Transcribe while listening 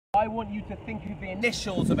I want you to think of the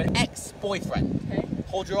initials of an ex-boyfriend. Okay.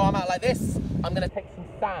 Hold your arm out like this. I'm going to take some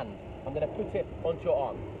sand. I'm going to put it onto your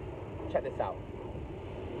arm. Check this out.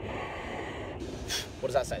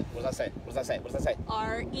 What does that say? What does that say? What does that say? What does that say?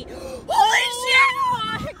 R-E. Holy shit!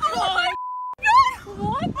 Oh my god!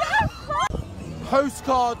 What the fuck?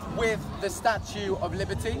 Postcard with the Statue of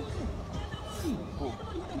Liberty. What?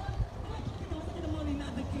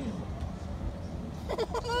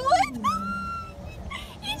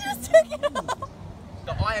 You just took it off.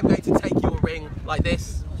 So I am going to take your ring like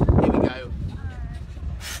this. Here we go.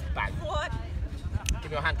 Bang. What?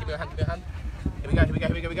 Give me your hand, give me your hand, give me your hand. Here we go, here we go,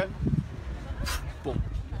 here we go, here we go. Boom.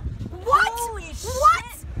 What? Holy shit. What?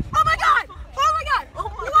 Oh my god! Oh my god! Oh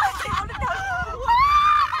my god!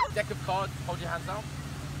 What? Deck of cards, hold your hands out.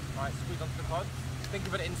 Alright, squeeze onto the cards. Think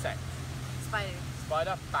of an insect. Spider.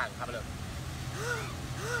 Spider, bang, have a look.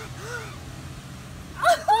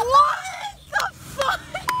 What the fuck?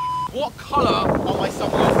 What colour are my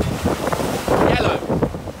sunglasses? Yellow.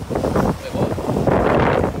 Wait, what?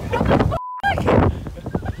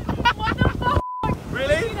 What the fuck?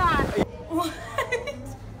 Really? What?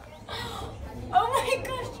 Oh my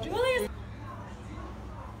gosh, Julius.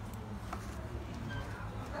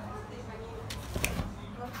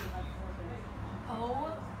 Oh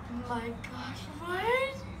my gosh,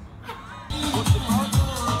 what? What's the card?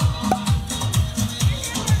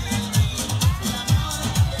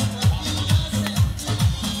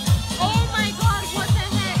 Oh my god, what the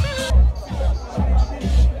heck?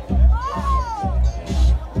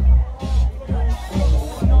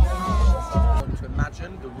 I want you to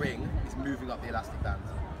imagine the ring is moving up the elastic band.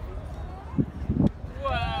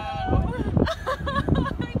 Whoa.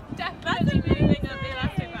 Definitely moving up the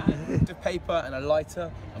elastic band. Bit of paper and a lighter.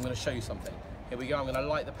 I'm going to show you something. Here we go. I'm going to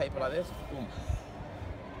light the paper like this. Boom.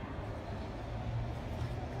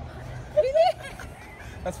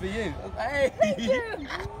 That's for you. Hey. Thank you.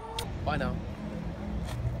 Bye now.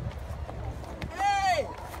 Hey!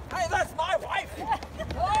 Hey, that's my wife!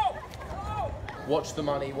 Oh! Oh! Watch the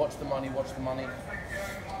money, watch the money, watch the money.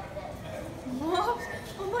 What?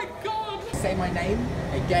 Oh my god. Say my name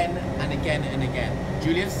again and again and again.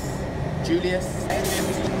 Julius. Julius.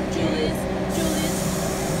 Julius.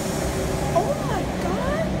 Oh my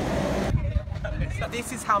god. So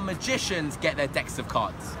this is how magicians get their decks of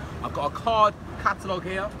cards. I've got a card catalogue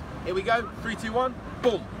here. Here we go. 3, 2, 1.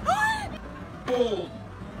 Boom. Boom.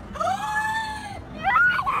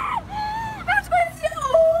 That's crazy.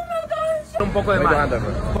 Oh my gosh. Un poco de más.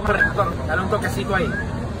 Dale un toquecito ahí.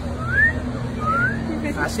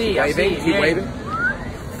 Así, así. Keep waving.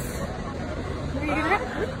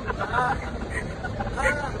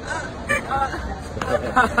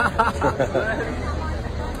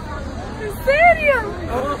 ¿En serio?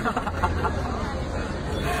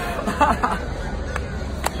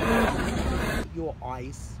 Your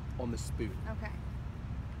eyes on the spoon. Okay.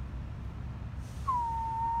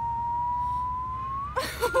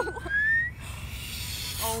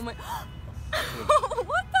 Oh my.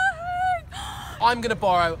 What the heck? I'm gonna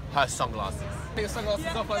borrow her sunglasses. Take your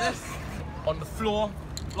sunglasses off like this. On the floor,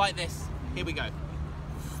 like this. Here we go.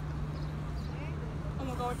 Oh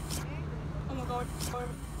my god. Oh my god.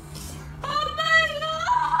 Oh my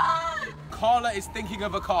god! Carla is thinking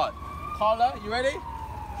of a card. Carla, you ready?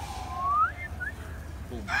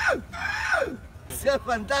 C'est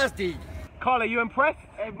fantastic. Carla, you impressed?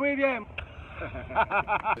 Muy bien.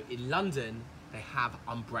 In London, they have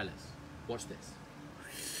umbrellas. Watch this.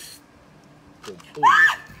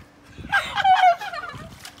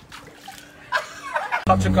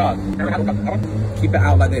 Touch a card. Keep it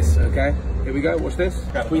out like this, okay? Here we go, watch this.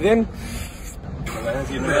 Breathe in. Hold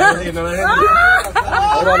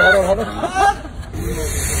on.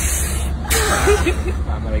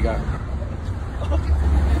 And there we go.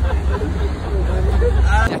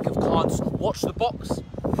 Deck of cards. Watch the box.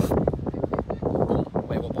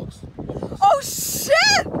 Wait, what box? Oh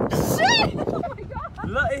shit! Shit! Oh my god!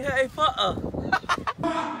 Look at a photo.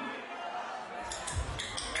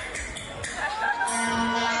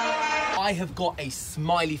 I have got a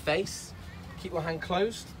smiley face. Keep your hand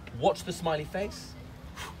closed. Watch the smiley face.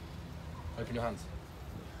 Open your hands.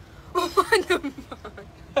 What the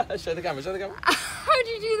fuck? Show the camera, show the camera. How'd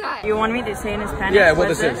you do that? You want me to say in Spanish? Yeah, what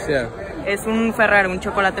this is, yeah. Es un Ferrero, un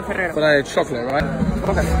chocolate Ferrero. For the chocolate, right?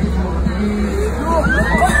 Okay.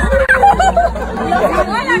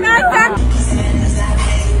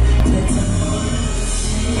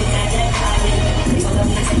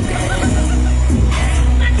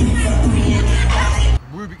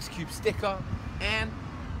 Rubik's Cube sticker and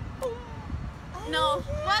No.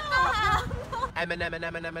 What the hell? M&M.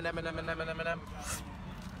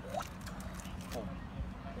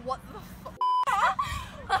 What the fuck?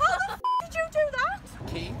 How the f did you do that?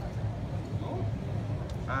 Key.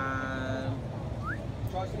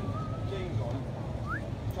 Try some jeans on.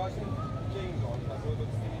 Try some jeans on. That's all the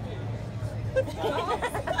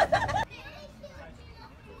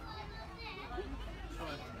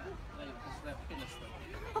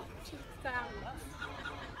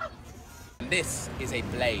This is a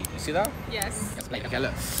blade. You see that? Yes. Yes, blade. Okay,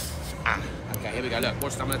 look. Ah. Okay, here we go. Look,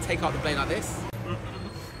 watch. I'm gonna take out the blade like this.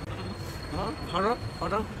 Hold on.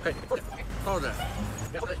 Okay. Hold it.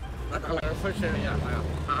 Push it. Yeah.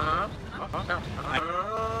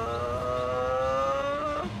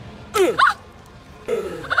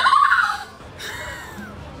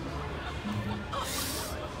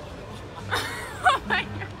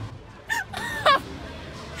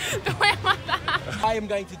 I am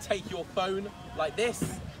going to take your phone like this,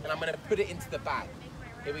 and I'm going to put it into the bag.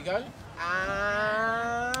 Here we go.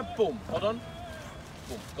 And boom. Hold on.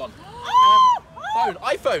 Boom. Gone. Phone.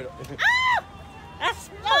 iPhone.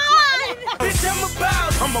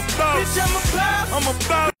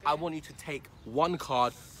 I want you to take one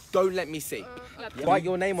card. Don't let me see. Write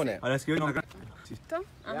your name on it. Ahora escribe una Put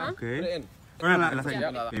it in.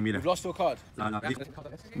 Mira. You've lost your card.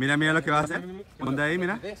 Mira lo que vas a hacer. Ponte ahí,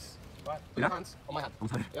 mira. This. Right. Put your hands on my hand.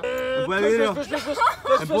 Vamos a ver. Yeah. Empuja el vidrio.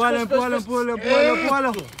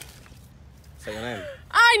 Empújalo. Say your name.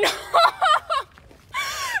 ¡Ay, no!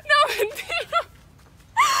 No, mentira.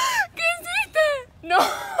 ¿Qué hiciste? No.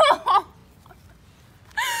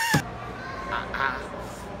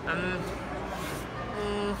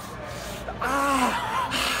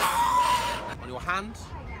 On your hand.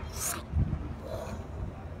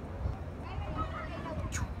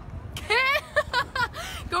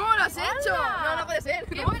 ¿Cómo lo has hecho? No puede ser.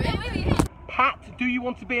 Pat, do you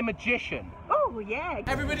want to be a magician? Oh, yeah.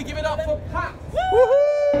 Everybody give it up for Pat.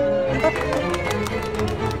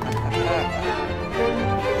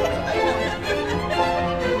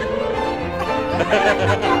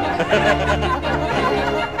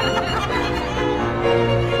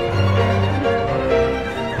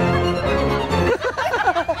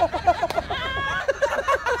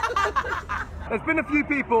 There's been a few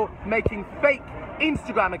people making fake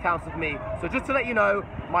Instagram accounts of me, so just to let you know,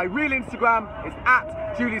 my real Instagram is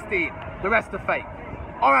 @JulieSteen. The rest are fake.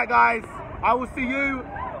 Alright guys, I will see you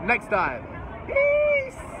next time.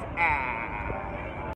 Peace out.